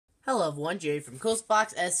Hello everyone, Jerry from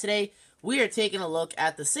Coastbox, as today we are taking a look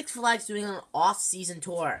at the Six Flags doing an off-season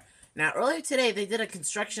tour. Now earlier today they did a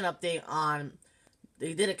construction tour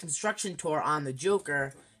on the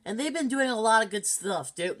Joker, and they've been doing a lot of good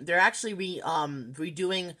stuff. They're actually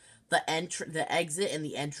redoing the exit and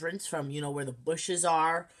the entrance from where the bushes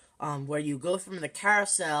are, where you go from the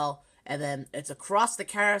carousel, and then it's across the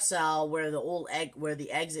carousel where the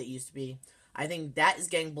exit used to be. I think that is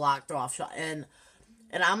getting blocked off, and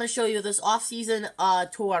I'm going to show you this off-season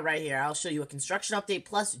tour right here. I'll show you a construction update,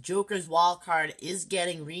 plus Joker's Wildcard is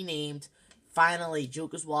getting renamed. Finally,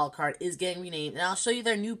 Joker's Wildcard is getting renamed. And I'll show you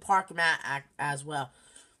their new park map as well.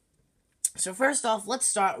 So first off, let's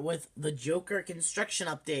start with the Joker construction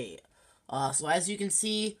update. So as you can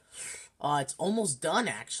see, it's almost done,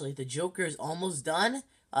 actually. The Joker is almost done.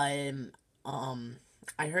 I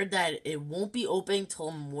heard that it won't be open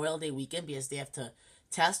till Memorial Day weekend because they have to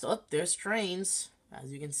test. Oh, there's trains. As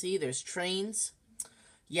you can see, there's trains.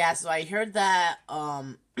 Yeah, so I heard that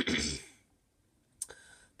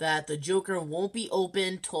that the Joker won't be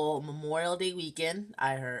open till Memorial Day weekend.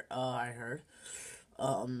 I heard.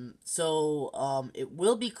 It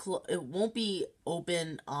won't be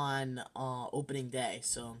open on opening day.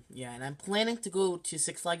 So yeah, and I'm planning to go to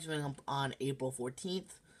Six Flags on April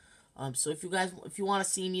 14th. So if you want to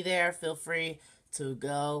see me there, feel free to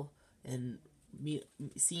go and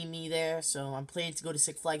see me there. So I'm planning to go to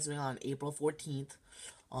Six Flags on April 14th.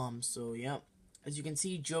 So yeah, as you can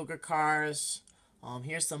see, Joker cars.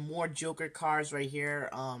 Here's some more Joker cars right here.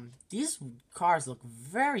 These cars look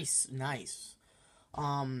very nice.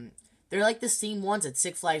 They're like the same ones at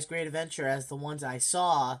Six Flags Great Adventure as the ones I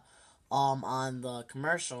saw on the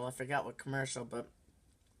commercial. I forgot what commercial, but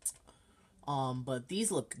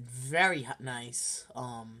these look very nice.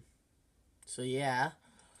 So yeah.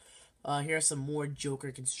 Here's some more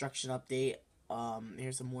Joker construction update.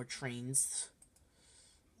 Here's some more trains.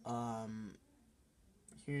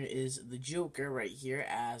 Here is the Joker right here,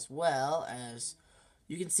 as well as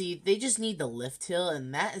you can see they just need the lift hill,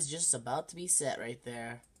 and that is just about to be set right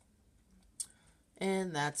there.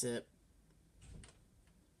 And that's it.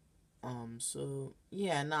 So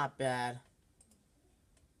yeah, not bad.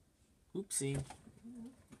 Oopsie.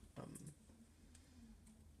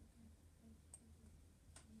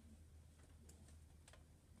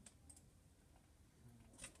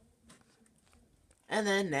 And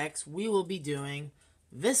then next, we will be doing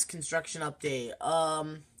this construction update.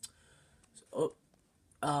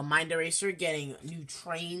 Mind Eraser getting new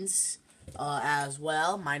trains as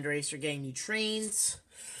well. Mind Eraser getting new trains.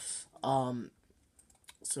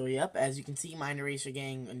 So yep, as you can see, Mind Eraser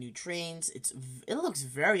getting new trains. It looks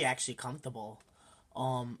very actually comfortable.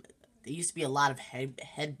 There used to be a lot of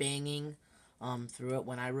head banging through it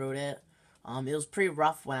when I rode it. It was pretty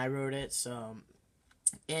rough when I rode it, so.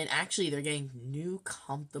 And actually, they're getting new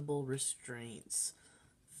comfortable restraints.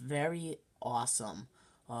 Very awesome.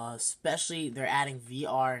 Especially, they're adding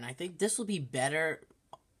VR, and I think this will be better.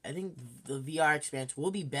 I think the VR experience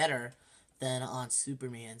will be better than on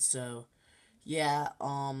Superman. So, yeah,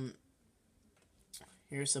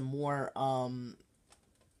 here's some more,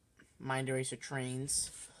 Mind Eraser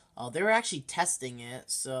trains. They were actually testing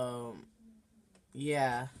it, so,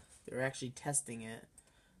 yeah, they were actually testing it.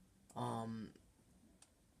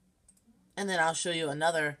 And then I'll show you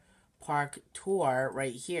another park tour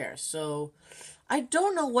right here. So, I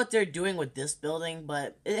don't know what they're doing with this building,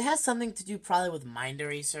 but it has something to do probably with Mind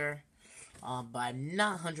Eraser. But I'm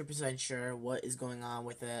not 100% sure what is going on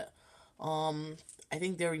with it. I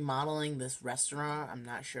think they're remodeling this restaurant. I'm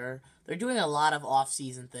not sure. They're doing a lot of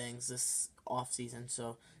off-season things this off-season,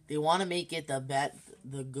 so they want to make it the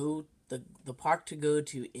park to go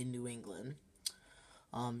to in New England.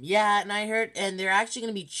 Yeah, and I heard, and they're actually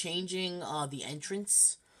going to be changing the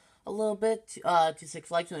entrance a little bit to Six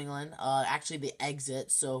Flags New England. Actually, the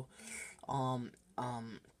exit. So, they'll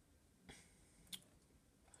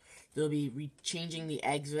be changing the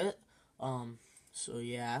exit. So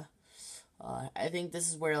yeah, I think this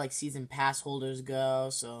is where like season pass holders go.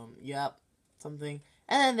 So yep, something.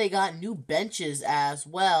 And then they got new benches as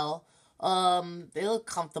well. They look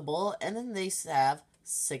comfortable, and then they have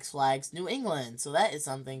Six Flags New England, so that is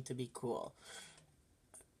something to be cool.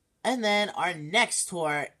 And then our next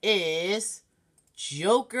tour is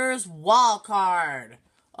Joker's Wildcard.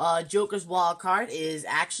 Joker's Wildcard is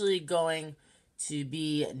actually going to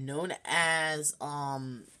be known as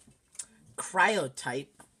Cryotype.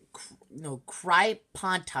 No,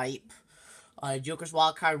 Crypontype. Joker's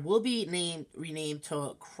Wildcard will be renamed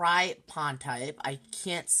to Crypontype. I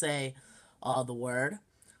can't say the word.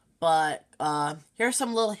 But here's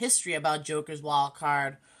some little history about Joker's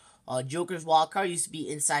Wildcard. Joker's Wild Card used to be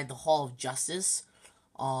inside the Hall of Justice,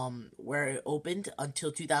 where it opened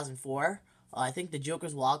until 2004. I think the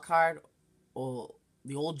Joker's Wild Card, or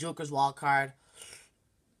the old Joker's Wild Card,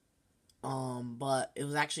 but it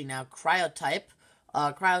was actually now Cryotype.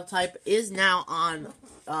 Cryotype is now on,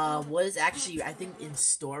 was actually, I think, in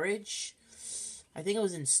storage. I think it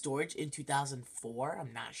was in storage in 2004.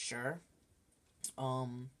 I'm not sure.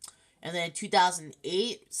 And then in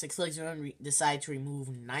 2008, Six Flags decided to remove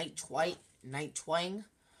Nightwing.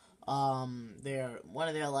 They're one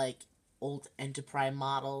of their like old Enterprise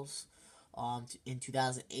models. In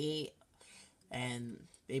 2008, and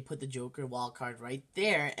they put the Joker wildcard right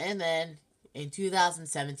there. And then in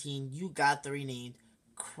 2017, you got the renamed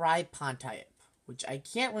Crypontype, which I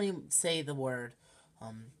can't really say the word.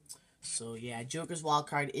 So yeah, Joker's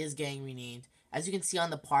wildcard is getting renamed, as you can see on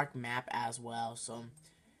the park map as well. So,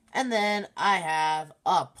 and then I have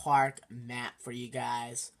a park map for you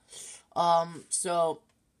guys. So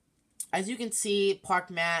as you can see, park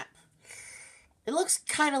map. It looks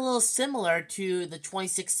kind of a little similar to the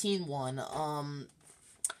 2016 one.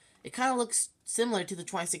 It kind of looks similar to the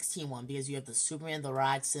 2016 one because you have the Superman the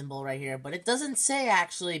Ride symbol right here, but it doesn't say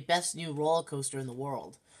actually best new roller coaster in the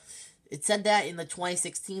world. It said that in the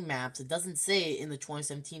 2016 maps. It doesn't say it in the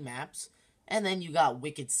 2017 maps. And then you got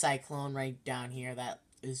Wicked Cyclone right down here. That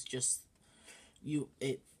is just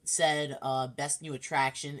It said best new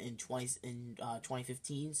attraction in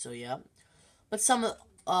 2015. So yeah, but some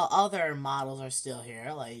other models are still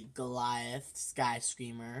here, like Goliath, Sky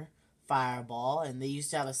Screamer, Fireball, and they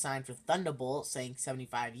used to have a sign for Thunderbolt saying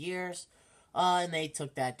 75 years, and they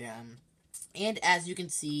took that down. And as you can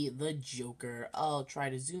see, the Joker. I'll try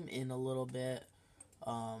to zoom in a little bit.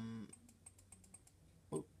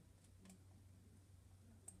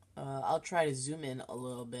 I'll try to zoom in a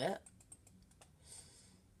little bit.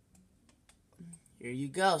 Here you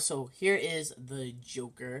go. So here is the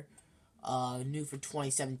Joker, new for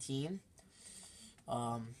 2017.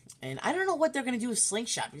 And I don't know what they're gonna do with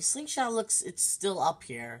Slingshot, because Slingshot it's still up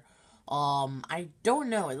here. I don't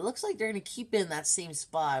know. It looks like they're gonna keep it in that same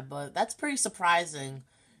spot, but that's pretty surprising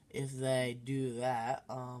if they do that.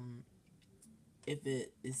 If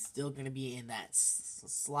it is still gonna be in that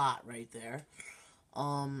slot right there.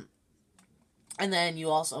 And then you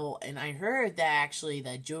also, and I heard that actually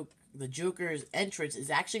that the Joker's entrance is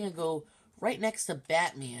actually gonna go right next to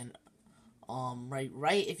Batman.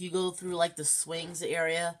 Right. If you go through like the swings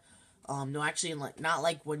area, no, actually, not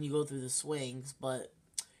like when you go through the swings, but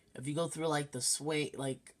if you go through like the swing,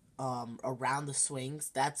 like around the swings,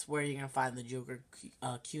 that's where you're gonna find the Joker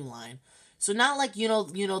queue line. So not like you know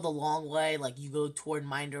the long way, like you go toward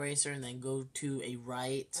Mind Eraser and then go to a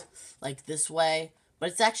right, like this way. But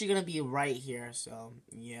it's actually gonna be right here. So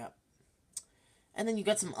yeah. And then you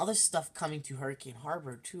got some other stuff coming to Hurricane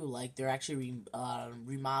Harbor too, like they're actually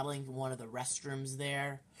remodeling one of the restrooms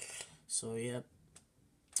there. So yep.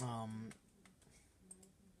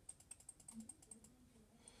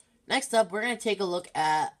 Next up, we're gonna take a look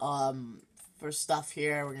at for stuff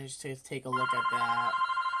here. We're gonna just take a look at that.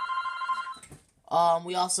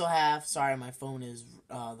 We also have. Sorry, my phone is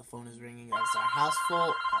the phone is ringing. That's our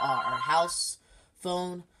house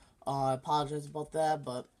phone. I apologize about that,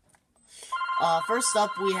 but first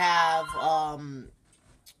up we have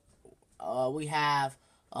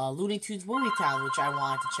Looney Tunes Movie Town, which I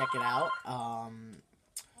wanted to check it out.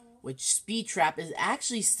 Which Speed Trap is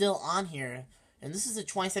actually still on here, and this is a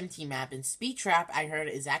 2017 map. And Speed Trap, I heard,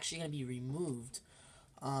 is actually going to be removed.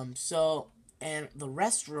 So, and the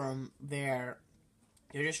restroom there,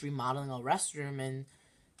 they're just remodeling a restroom, and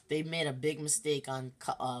they made a big mistake on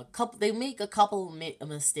They make a couple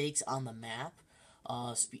mistakes on the map.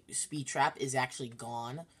 Speed Trap is actually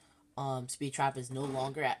gone. Speed Trap is no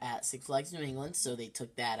longer at Six Flags New England, so they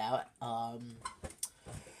took that out.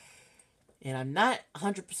 And I'm not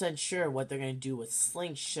 100% sure what they're going to do with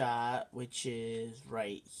Slingshot, which is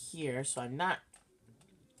right here. So I'm not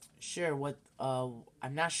sure what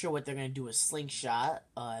they're going to do with Slingshot,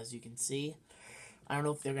 as you can see. I don't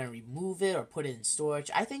know if they're going to remove it or put it in storage.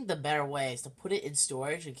 I think the better way is to put it in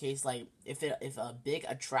storage in case, like, if a big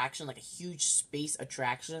attraction, like a huge space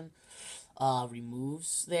attraction,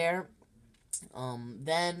 removes there,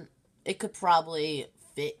 then it could probably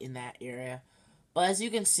fit in that area. But as you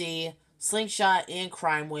can see, Slingshot and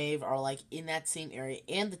Crime Wave are like in that same area,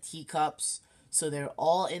 and the Teacups, so they're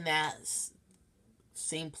all in that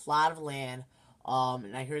same plot of land.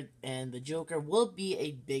 And I heard, and the Joker will be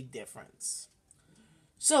a big difference.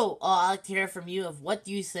 So I'd like to hear from you of what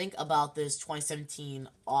do you think about this 2017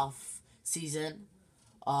 off season.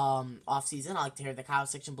 I'd like to hear in the comment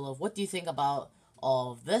section below. What do you think about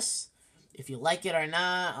all of this? if you like it or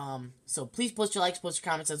not. So please post your likes, post your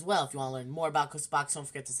comments as well. If you want to learn more about CoasterBox, don't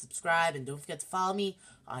forget to subscribe, and don't forget to follow me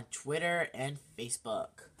on Twitter and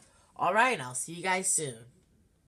Facebook. Alright, and I'll see you guys soon.